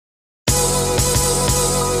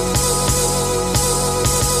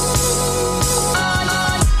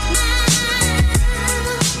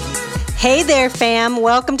Hey there, fam.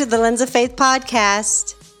 Welcome to the Lens of Faith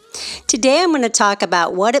podcast. Today I'm going to talk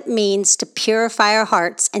about what it means to purify our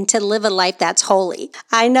hearts and to live a life that's holy.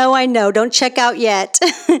 I know. Don't check out yet.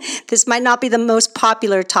 This might not be the most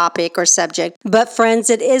popular topic or subject, but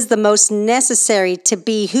friends, it is the most necessary to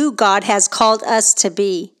be who God has called us to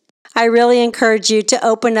be. I really encourage you to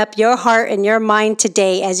open up your heart and your mind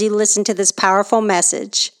today as you listen to this powerful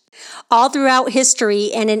message. All throughout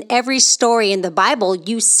history and in every story in the Bible,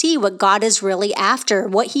 you see what God is really after.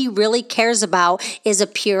 What He really cares about is a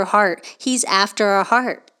pure heart. He's after a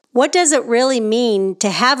heart. What does it really mean to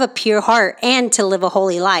have a pure heart and to live a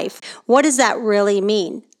holy life? What does that really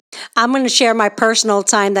mean? I'm going to share my personal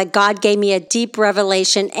time that God gave me a deep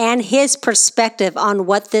revelation and His perspective on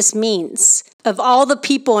what this means. Of all the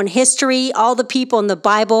people in history, all the people in the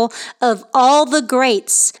Bible, of all the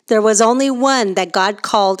greats, there was only one that God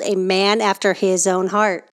called a man after His own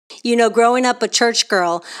heart. You know, growing up a church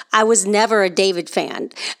girl, I was never a David fan.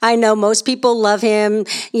 I know most people love him.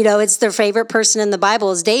 You know, it's their favorite person in the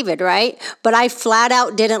Bible is David, right? But I flat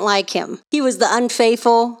out didn't like him. He was the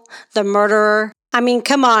unfaithful, the murderer. I mean,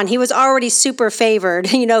 come on, he was already super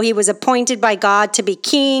favored. You know, he was appointed by God to be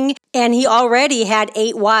king, and he already had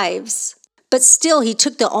 8 wives. But still, he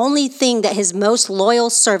took the only thing that his most loyal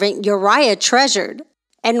servant Uriah treasured.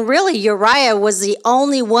 And really, Uriah was the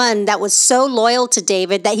only one that was so loyal to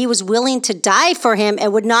David that he was willing to die for him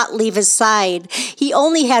and would not leave his side. He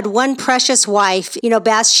only had one precious wife,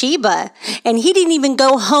 Bathsheba, and he didn't even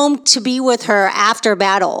go home to be with her after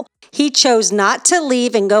battle. He chose not to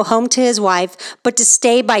leave and go home to his wife, but to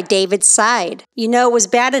stay by David's side. You know, it was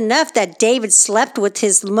bad enough that David slept with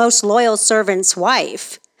his most loyal servant's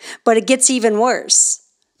wife, but it gets even worse.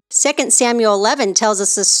 2 Samuel 11 tells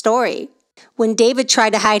us this story. When David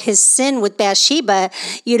tried to hide his sin with Bathsheba,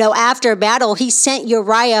 after a battle, he sent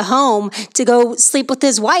Uriah home to go sleep with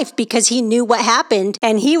his wife because he knew what happened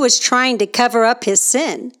and he was trying to cover up his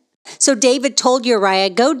sin. So David told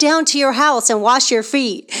Uriah, go down to your house and wash your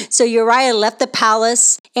feet. So Uriah left the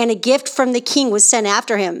palace and a gift from the king was sent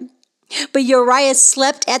after him. But Uriah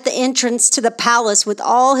slept at the entrance to the palace with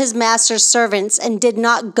all his master's servants and did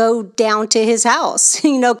not go down to his house,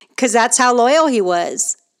 because that's how loyal he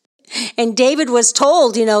was. And David was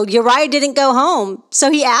told, Uriah didn't go home.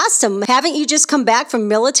 So he asked him, haven't you just come back from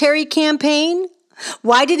military campaign?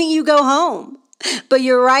 Why didn't you go home? But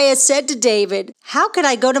Uriah said to David, how could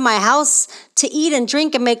I go to my house to eat and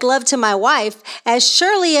drink and make love to my wife? As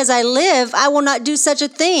surely as I live, I will not do such a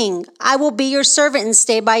thing. I will be your servant and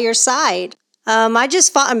stay by your side. I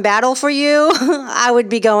just fought in battle for you. I would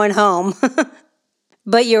be going home.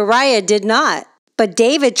 But Uriah did not. But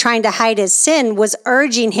David, trying to hide his sin, was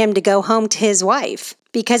urging him to go home to his wife.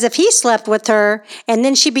 Because if he slept with her and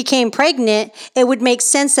then she became pregnant, it would make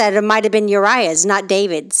sense that it might have been Uriah's, not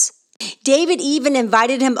David's. David even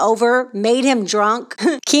invited him over, made him drunk.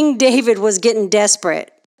 King David was getting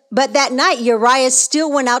desperate. But that night, Uriah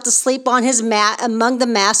still went out to sleep on his mat among the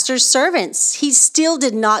master's servants. He still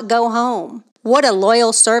did not go home. What a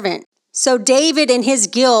loyal servant. So David, in his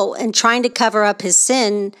guilt and trying to cover up his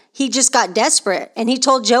sin, he just got desperate. And he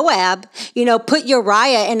told Joab, put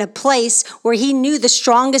Uriah in a place where he knew the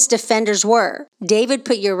strongest defenders were. David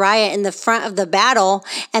put Uriah in the front of the battle,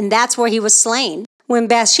 and that's where he was slain. When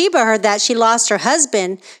Bathsheba heard that she lost her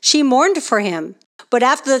husband, she mourned for him. But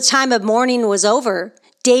after the time of mourning was over,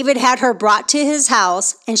 David had her brought to his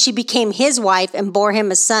house, and she became his wife and bore him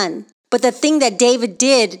a son. But the thing that David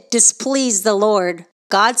did displeased the Lord.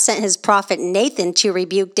 God sent his prophet Nathan to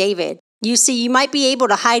rebuke David. You see, you might be able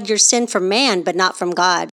to hide your sin from man, but not from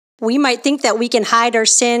God. We might think that we can hide our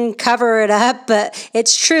sin, cover it up, but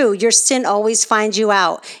it's true. Your sin always finds you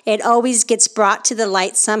out. It always gets brought to the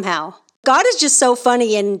light somehow. God is just so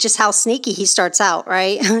funny in just how sneaky he starts out,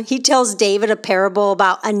 right? He tells David a parable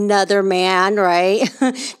about another man, right?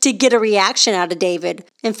 To get a reaction out of David.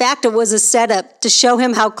 In fact, it was a setup to show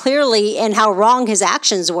him how clearly and how wrong his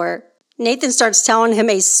actions were. Nathan starts telling him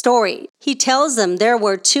a story. He tells them there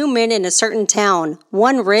were 2 men in a certain town,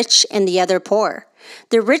 one rich and the other poor.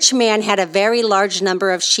 The rich man had a very large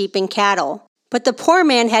number of sheep and cattle, but the poor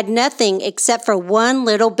man had nothing except for one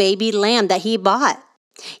little baby lamb that he bought.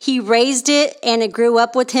 He raised it, and it grew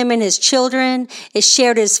up with him and his children. It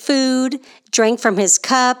shared his food, drank from his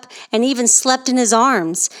cup, and even slept in his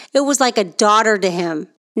arms. It was like a daughter to him.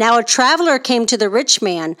 Now a traveler came to the rich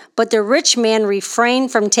man, but the rich man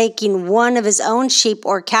refrained from taking one of his own sheep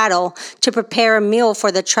or cattle to prepare a meal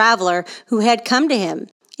for the traveler who had come to him.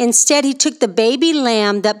 Instead, he took the baby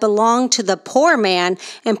lamb that belonged to the poor man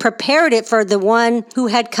and prepared it for the one who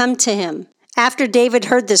had come to him. After David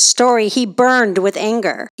heard this story, he burned with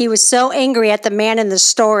anger. He was so angry at the man in the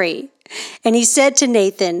story. And he said to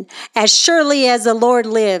Nathan, "As surely as the Lord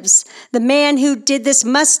lives, the man who did this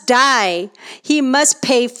must die. He must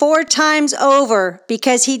pay 4 times over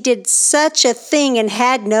because he did such a thing and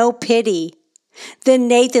had no pity." Then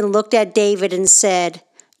Nathan looked at David and said,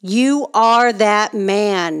 "You are that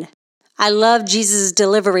man." I love Jesus'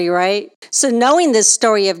 delivery, right? So knowing this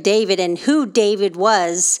story of David and who David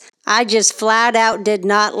was, I just flat out did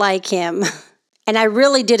not like him. And I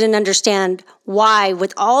really didn't understand why,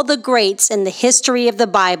 with all the greats in the history of the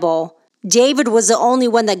Bible, David was the only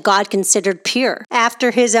one that God considered pure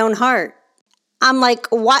after his own heart. I'm like,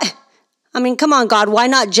 why? I mean, come on, God, why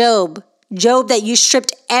not Job? Job that you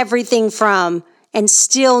stripped everything from and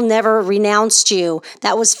still never renounced you,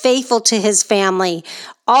 that was faithful to his family.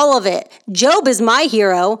 All of it. Job is my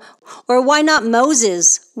hero. Or why not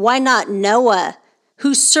Moses? Why not Noah,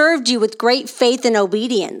 who served you with great faith and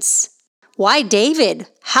obedience? Why David?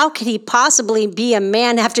 How could he possibly be a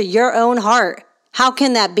man after your own heart? How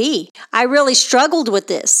can that be? I really struggled with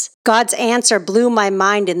this. God's answer blew my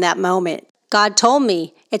mind in that moment. God told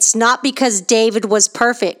me it's not because David was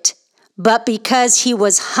perfect, but because he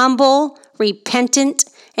was humble, repentant,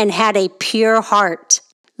 and had a pure heart.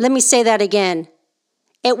 Let me say that again.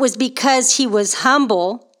 It was because he was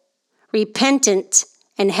humble, repentant,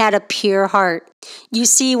 and had a pure heart. You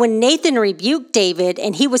see, when Nathan rebuked David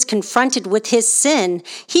and he was confronted with his sin,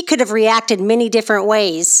 he could have reacted many different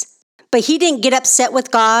ways. But he didn't get upset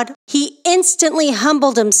with God. He instantly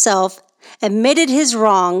humbled himself, admitted his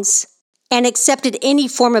wrongs, and accepted any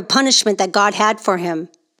form of punishment that God had for him.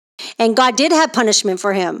 And God did have punishment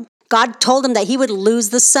for him. God told him that he would lose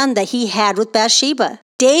the son that he had with Bathsheba.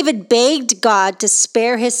 David begged God to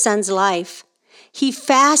spare his son's life. He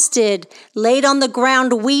fasted, laid on the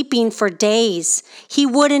ground weeping for days. He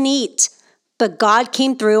wouldn't eat, but God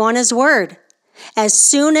came through on his word. As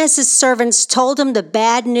soon as his servants told him the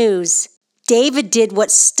bad news, David did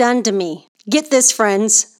what stunned me. Get this,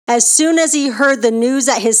 friends. As soon as he heard the news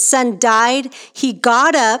that his son died, he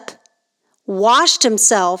got up, washed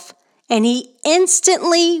himself, and he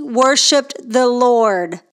instantly worshiped the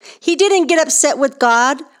Lord. He didn't get upset with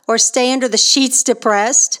God or stay under the sheets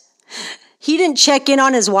depressed. He didn't check in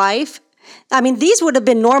on his wife. I mean, these would have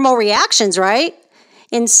been normal reactions, right?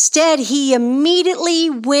 Instead, he immediately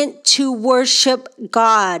went to worship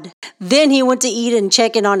God. Then he went to eat and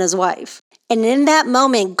check in on his wife. And in that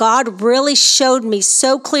moment, God really showed me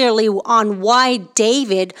so clearly on why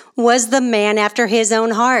David was the man after his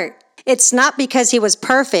own heart. It's not because he was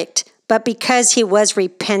perfect, but because he was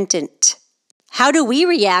repentant. How do we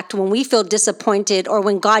react when we feel disappointed or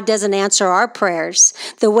when God doesn't answer our prayers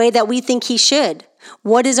the way that we think he should?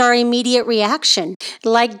 What is our immediate reaction?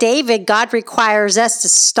 Like David, God requires us to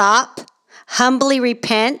stop, humbly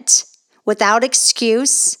repent without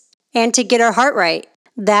excuse, and to get our heart right.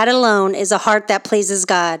 That alone is a heart that pleases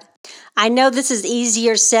God. I know this is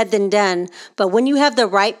easier said than done, but when you have the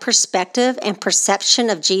right perspective and perception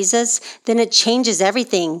of Jesus, then it changes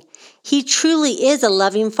everything. He truly is a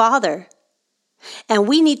loving Father, and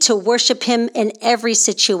we need to worship him in every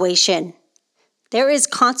situation. There is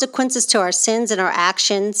consequences to our sins and our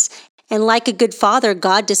actions, and like a good father,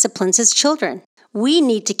 God disciplines his children. We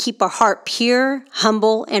need to keep our heart pure,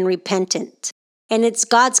 humble, and repentant. And it's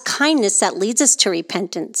God's kindness that leads us to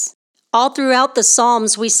repentance. All throughout the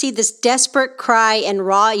Psalms, we see this desperate cry and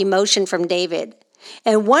raw emotion from David.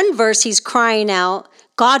 In one verse, he's crying out,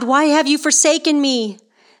 "God, why have you forsaken me?"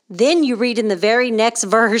 Then you read in the very next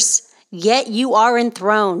verse, "Yet you are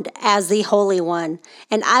enthroned as the Holy One,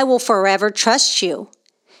 and I will forever trust you."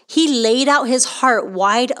 He laid out his heart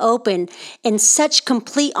wide open in such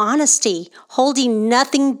complete honesty, holding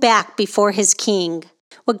nothing back before his King.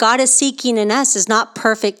 What God is seeking in us is not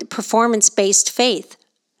perfect performance-based faith.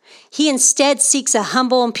 He instead seeks a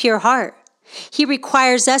humble and pure heart. He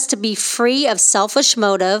requires us to be free of selfish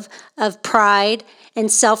motive, of pride,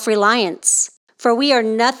 and self-reliance. For we are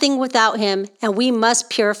nothing without him, and we must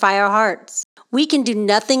purify our hearts. We can do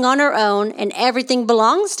nothing on our own, and everything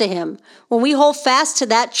belongs to him. When we hold fast to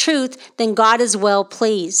that truth, then God is well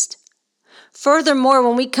pleased. Furthermore,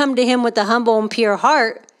 when we come to him with a humble and pure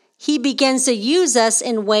heart, he begins to use us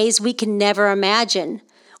in ways we can never imagine.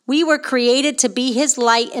 We were created to be his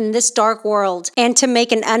light in this dark world and to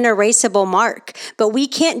make an unerasable mark. But we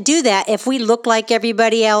can't do that if we look like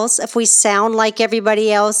everybody else, if we sound like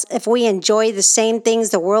everybody else, if we enjoy the same things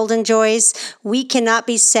the world enjoys. We cannot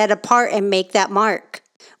be set apart and make that mark.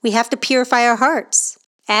 We have to purify our hearts.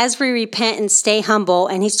 As we repent and stay humble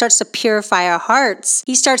and he starts to purify our hearts,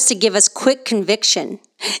 he starts to give us quick conviction.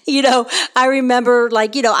 I remember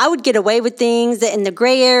I would get away with things that in the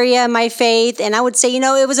gray area of my faith. And I would say,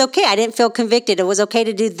 it was okay. I didn't feel convicted. It was okay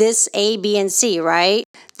to do this, A, B, and C, right?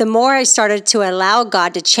 The more I started to allow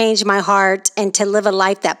God to change my heart and to live a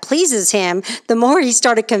life that pleases Him, the more He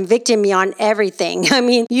started convicting me on everything.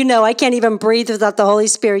 I can't even breathe without the Holy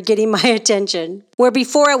Spirit getting my attention. Where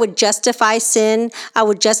before I would justify sin, I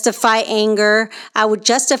would justify anger, I would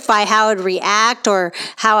justify how I would react or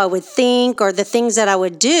how I would think or the things that I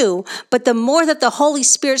would do. But the more that the Holy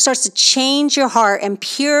Spirit starts to change your heart and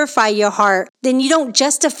purify your heart, then you don't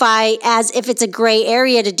justify as if it's a gray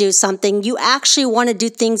area to do something. You actually want to do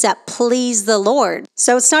things that please the Lord.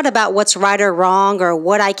 So it's not about what's right or wrong or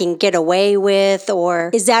what I can get away with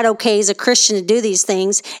or is that okay as a Christian to do these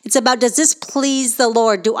things. It's about, does this please the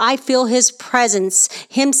Lord? Do I feel His presence?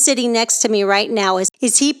 Him sitting next to me right now.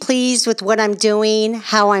 Is He pleased with what I'm doing,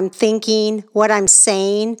 how I'm thinking, what I'm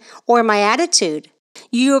saying, or my attitude?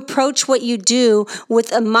 You approach what you do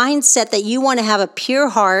with a mindset that you want to have a pure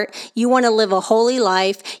heart, you want to live a holy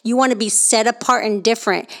life, you want to be set apart and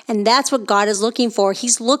different. And that's what God is looking for.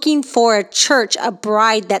 He's looking for a church, a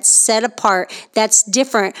bride that's set apart, that's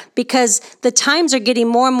different, because the times are getting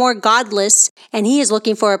more and more godless, and He is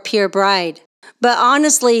looking for a pure bride. But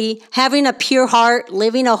honestly, having a pure heart,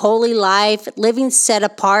 living a holy life, living set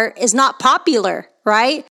apart is not popular,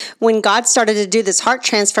 right? When God started to do this heart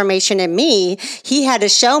transformation in me, He had to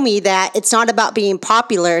show me that it's not about being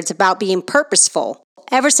popular, it's about being purposeful.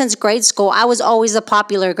 Ever since grade school, I was always a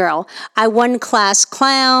popular girl. I won class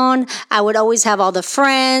clown. I would always have all the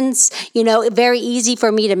friends. Very easy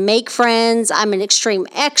for me to make friends. I'm an extreme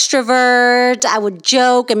extrovert. I would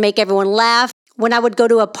joke and make everyone laugh. When I would go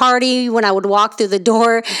to a party, when I would walk through the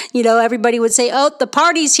door, everybody would say, "Oh, the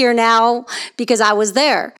party's here now," because I was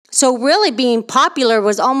there. So really being popular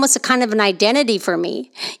was almost a kind of an identity for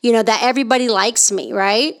me, that everybody likes me,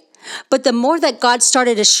 right? But the more that God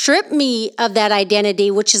started to strip me of that identity,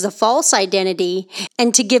 which is a false identity,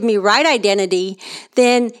 and to give me right identity,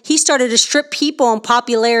 then He started to strip people and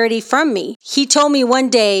popularity from me. He told me one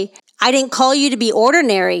day, "I didn't call you to be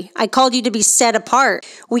ordinary. I called you to be set apart."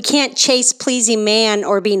 We can't chase pleasing man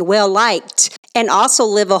or being well-liked and also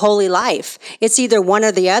live a holy life. It's either one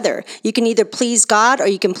or the other. You can either please God or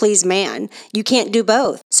you can please man. You can't do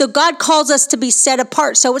both. So God calls us to be set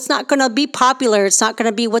apart. So it's not going to be popular. It's not going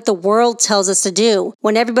to be what the world tells us to do.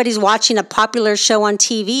 When everybody's watching a popular show on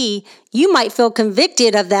TV, you might feel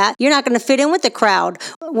convicted of that. You're not going to fit in with the crowd.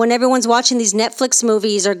 When everyone's watching these Netflix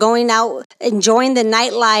movies or going out, enjoying the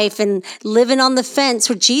nightlife and living on the fence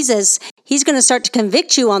with Jesus, He's going to start to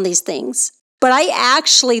convict you on these things. But I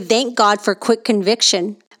actually thank God for quick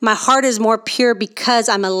conviction. My heart is more pure because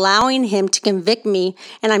I'm allowing Him to convict me,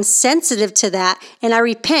 and I'm sensitive to that, and I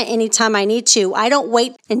repent anytime I need to. I don't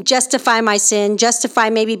wait and justify my sin,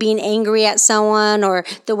 justify maybe being angry at someone or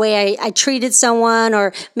the way I treated someone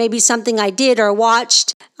or maybe something I did or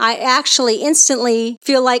watched. I actually instantly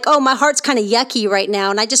feel like, oh, my heart's kind of yucky right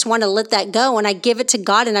now, and I just want to let that go, and I give it to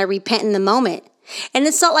God, and I repent in the moment. And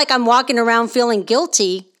it's not like I'm walking around feeling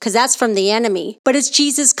guilty, because that's from the enemy. But it's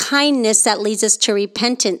Jesus' kindness that leads us to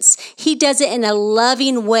repentance. He does it in a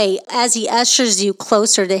loving way as He ushers you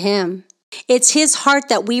closer to Him. It's His heart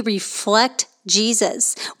that we reflect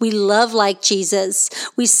Jesus. We love like Jesus.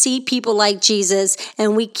 We see people like Jesus,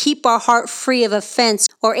 and we keep our heart free of offense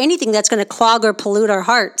or anything that's going to clog or pollute our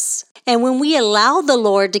hearts. And when we allow the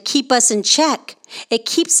Lord to keep us in check, it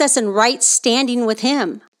keeps us in right standing with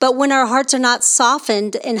Him. But when our hearts are not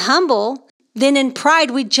softened and humble, then in pride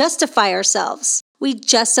we justify ourselves. We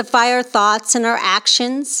justify our thoughts and our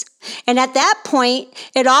actions. And at that point,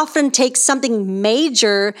 it often takes something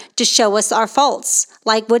major to show us our faults,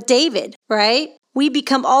 like with David, right? We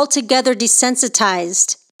become altogether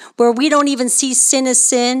desensitized, where we don't even see sin as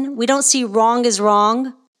sin. We don't see wrong as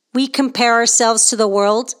wrong. We compare ourselves to the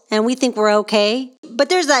world and we think we're okay. But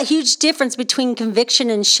there's that huge difference between conviction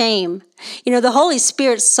and shame. The Holy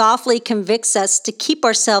Spirit softly convicts us to keep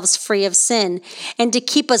ourselves free of sin and to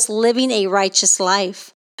keep us living a righteous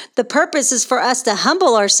life. The purpose is for us to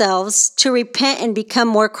humble ourselves, to repent and become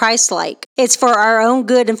more Christ-like. It's for our own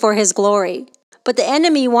good and for His glory. But the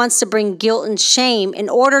enemy wants to bring guilt and shame in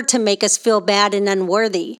order to make us feel bad and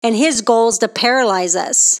unworthy. And his goal is to paralyze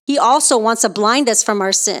us. He also wants to blind us from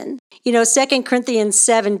our sin. 2 Corinthians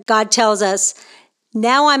 7, God tells us,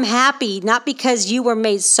 "Now I'm happy, not because you were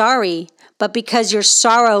made sorry, but because your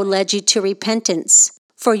sorrow led you to repentance.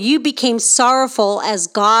 For you became sorrowful as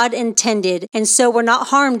God intended, and so were not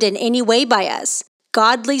harmed in any way by us."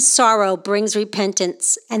 Godly sorrow brings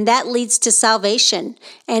repentance, and that leads to salvation,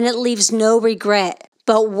 and it leaves no regret.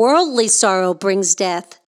 But worldly sorrow brings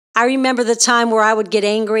death. I remember the time where I would get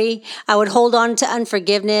angry. I would hold on to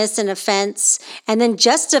unforgiveness and offense and then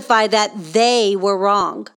justify that they were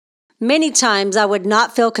wrong. Many times I would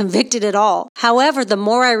not feel convicted at all. However, the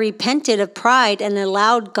more I repented of pride and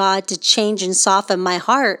allowed God to change and soften my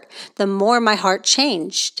heart, the more my heart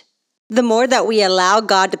changed. The more that we allow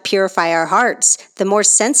God to purify our hearts, the more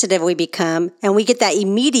sensitive we become, and we get that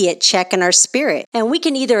immediate check in our spirit. And we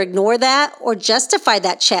can either ignore that or justify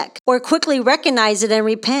that check, or quickly recognize it and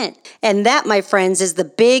repent. And that, my friends, is the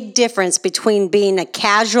big difference between being a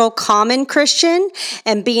casual, common Christian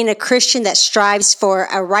and being a Christian that strives for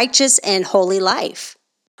a righteous and holy life.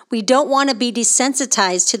 We don't want to be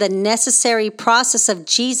desensitized to the necessary process of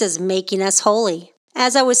Jesus making us holy.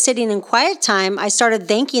 As I was sitting in quiet time, I started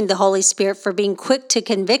thanking the Holy Spirit for being quick to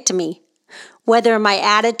convict me, whether in my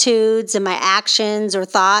attitudes and my actions or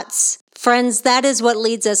thoughts. Friends, that is what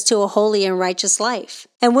leads us to a holy and righteous life.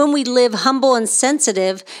 And when we live humble and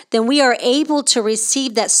sensitive, then we are able to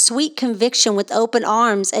receive that sweet conviction with open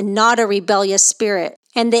arms and not a rebellious spirit.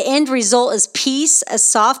 And the end result is peace, a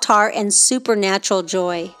soft heart, and supernatural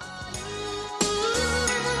joy.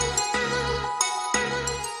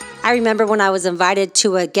 I remember when I was invited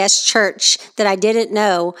to a guest church that I didn't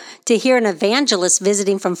know to hear an evangelist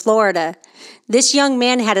visiting from Florida. This young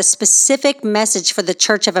man had a specific message for the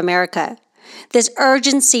Church of America. This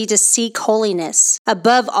urgency to seek holiness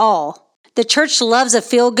above all. The church loves a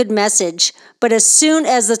feel-good message, but as soon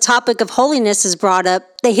as the topic of holiness is brought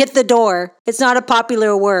up, they hit the door. It's not a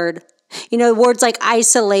popular word. Words like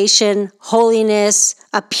isolation, holiness,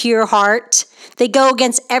 a pure heart, they go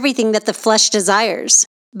against everything that the flesh desires.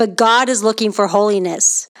 But God is looking for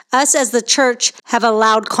holiness. Us as the church have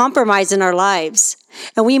allowed compromise in our lives,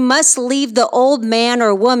 and we must leave the old man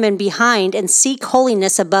or woman behind and seek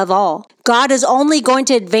holiness above all. God is only going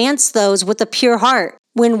to advance those with a pure heart.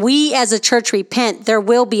 When we as a church repent, there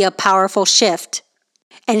will be a powerful shift.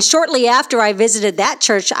 And shortly after I visited that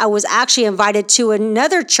church, I was actually invited to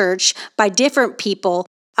another church by different people.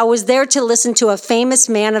 I was there to listen to a famous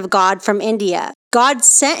man of God from India. God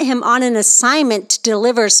sent him on an assignment to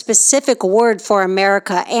deliver a specific word for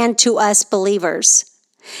America and to us believers.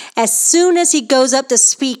 As soon as he goes up to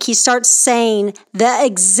speak, he starts saying the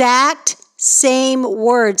exact same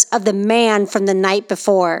words of the man from the night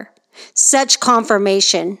before. Such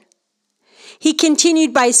confirmation. He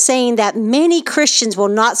continued by saying that many Christians will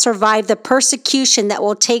not survive the persecution that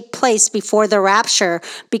will take place before the rapture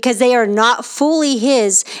because they are not fully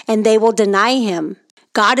his and they will deny him.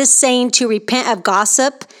 God is saying to repent of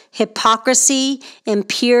gossip, hypocrisy,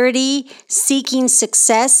 impurity, seeking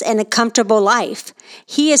success, and a comfortable life.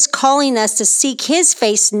 He is calling us to seek his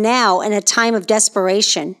face now in a time of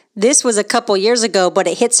desperation. This was a couple years ago, but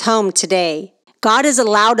it hits home today. God has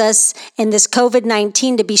allowed us in this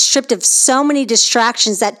COVID-19 to be stripped of so many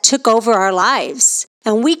distractions that took over our lives.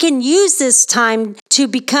 And we can use this time to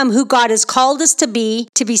become who God has called us to be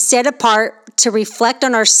set apart, to reflect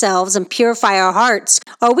on ourselves and purify our hearts,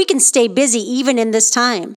 or we can stay busy even in this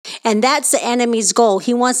time. And that's the enemy's goal.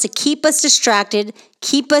 He wants to keep us distracted,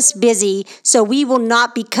 keep us busy, so we will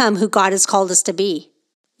not become who God has called us to be.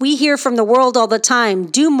 We hear from the world all the time,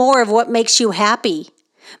 do more of what makes you happy.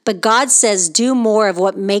 But God says, do more of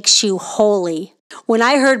what makes you holy. When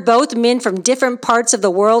I heard both men from different parts of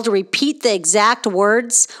the world repeat the exact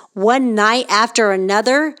words one night after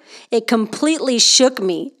another, it completely shook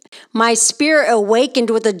me. My spirit awakened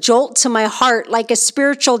with a jolt to my heart like a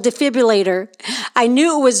spiritual defibrillator. I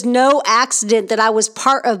knew it was no accident that I was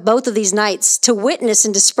part of both of these nights to witness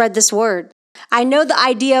and to spread this word. I know the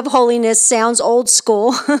idea of holiness sounds old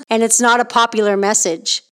school, and it's not a popular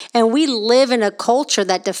message. And we live in a culture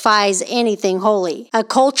that defies anything holy, a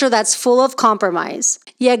culture that's full of compromise.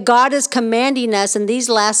 Yet God is commanding us in these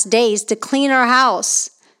last days to clean our house,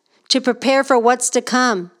 to prepare for what's to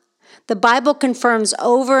come. The Bible confirms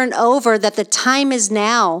over and over that the time is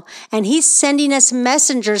now, and He's sending us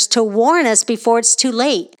messengers to warn us before it's too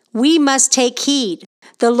late. We must take heed.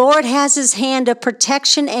 The Lord has His hand of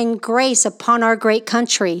protection and grace upon our great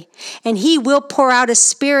country, and He will pour out His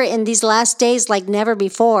Spirit in these last days like never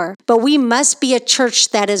before. But we must be a church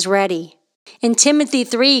that is ready. In Timothy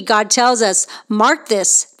 3, God tells us, mark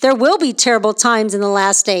this, there will be terrible times in the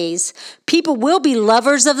last days. People will be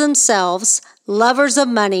lovers of themselves, lovers of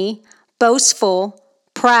money, boastful,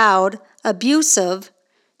 proud, abusive,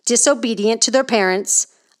 disobedient to their parents,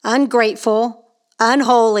 ungrateful,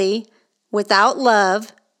 unholy, without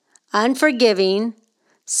love, unforgiving,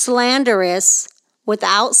 slanderous,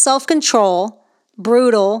 without self-control,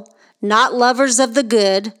 brutal, not lovers of the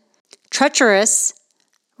good, treacherous,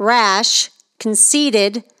 rash,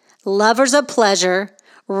 conceited, lovers of pleasure,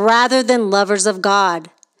 rather than lovers of God.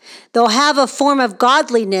 They'll have a form of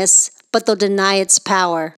godliness, but they'll deny its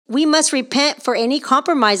power. We must repent for any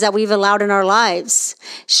compromise that we've allowed in our lives.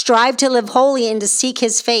 Strive to live holy and to seek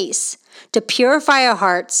His face, to purify our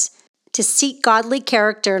hearts, to seek godly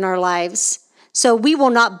character in our lives, so we will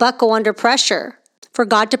not buckle under pressure. For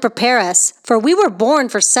God to prepare us, for we were born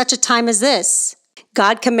for such a time as this.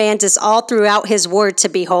 God commands us all throughout His Word to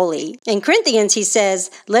be holy. In Corinthians, He says,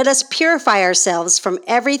 "Let us purify ourselves from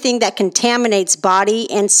everything that contaminates body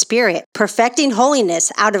and spirit, perfecting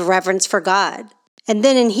holiness out of reverence for God." And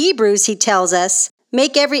then in Hebrews, He tells us,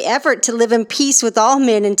 "Make every effort to live in peace with all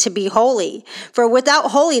men and to be holy, for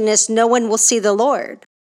without holiness no one will see the Lord."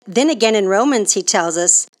 Then again in Romans, He tells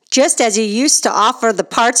us, "Just as you used to offer the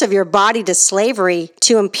parts of your body to slavery,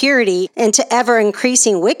 to impurity, and to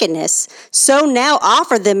ever-increasing wickedness, so now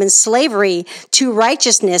offer them in slavery to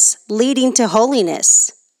righteousness, leading to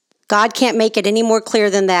holiness." God can't make it any more clear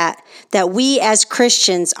than that we as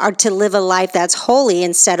Christians are to live a life that's holy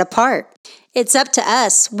and set apart. It's up to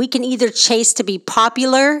us. We can either chase to be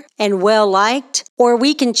popular and well-liked, or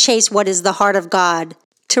we can chase what is the heart of God,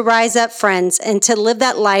 to rise up, friends, and to live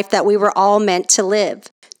that life that we were all meant to live.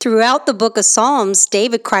 Throughout the book of Psalms,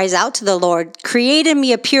 David cries out to the Lord, "Create in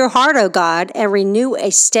me a pure heart, O God, and renew a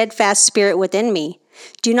steadfast spirit within me.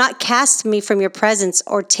 Do not cast me from your presence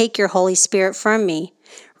or take your Holy Spirit from me.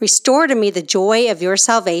 Restore to me the joy of your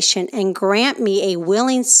salvation and grant me a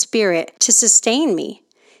willing spirit to sustain me."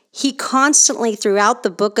 He constantly, throughout the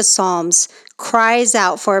book of Psalms, cries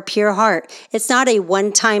out for a pure heart. It's not a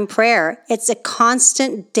one-time prayer. It's a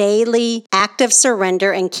constant, daily act of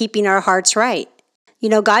surrender and keeping our hearts right. You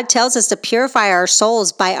know, God tells us to purify our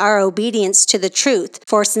souls by our obedience to the truth,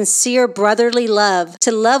 for sincere brotherly love,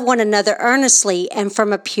 to love one another earnestly and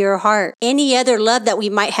from a pure heart. Any other love that we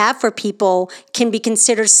might have for people can be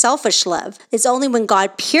considered selfish love. It's only when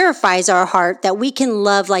God purifies our heart that we can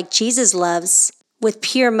love like Jesus loves, with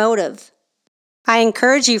pure motive. I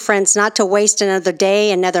encourage you, friends, not to waste another day,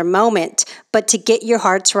 another moment, but to get your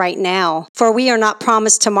hearts right now, for we are not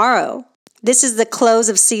promised tomorrow. This is the close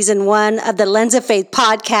of Season 1 of the Lens of Faith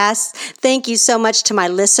podcast. Thank you so much to my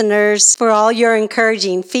listeners for all your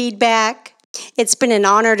encouraging feedback. It's been an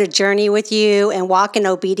honor to journey with you and walk in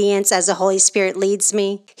obedience as the Holy Spirit leads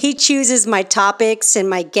me. He chooses my topics and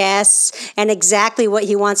my guests and exactly what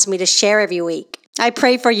He wants me to share every week. I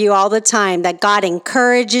pray for you all the time that God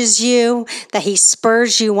encourages you, that He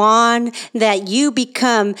spurs you on, that you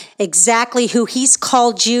become exactly who He's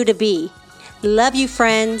called you to be. Love you,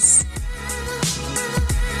 friends.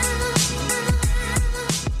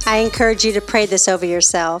 I encourage you to pray this over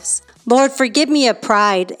yourselves. Lord, forgive me of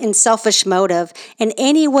pride and selfish motive and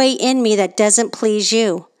any way in me that doesn't please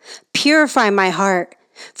you. Purify my heart,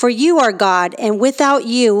 for you are God, and without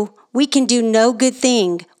you, we can do no good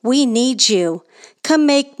thing. We need you. Come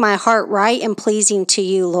make my heart right and pleasing to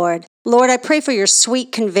you, Lord. Lord, I pray for your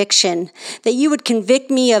sweet conviction, that you would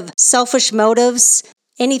convict me of selfish motives,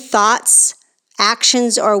 any thoughts,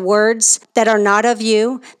 actions, or words that are not of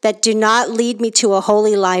you, that do not lead me to a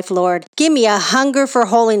holy life, Lord. Give me a hunger for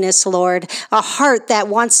holiness, Lord, a heart that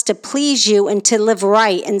wants to please you and to live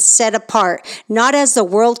right and set apart, not as the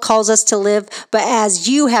world calls us to live, but as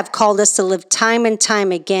you have called us to live time and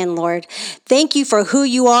time again, Lord. Thank you for who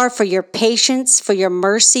you are, for your patience, for your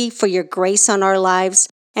mercy, for your grace on our lives.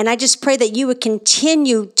 And I just pray that you would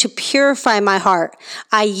continue to purify my heart.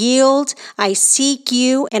 I yield, I seek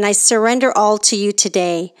you, and I surrender all to you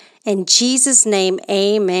today. In Jesus' name,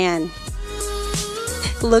 amen.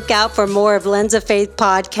 Look out for more of Lens of Faith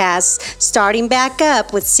podcasts, starting back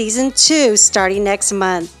up with Season 2 starting next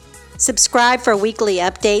month. Subscribe for weekly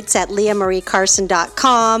updates at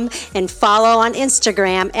leahmariecarson.com and follow on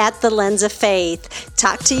Instagram at The Lens of Faith.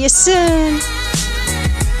 Talk to you soon.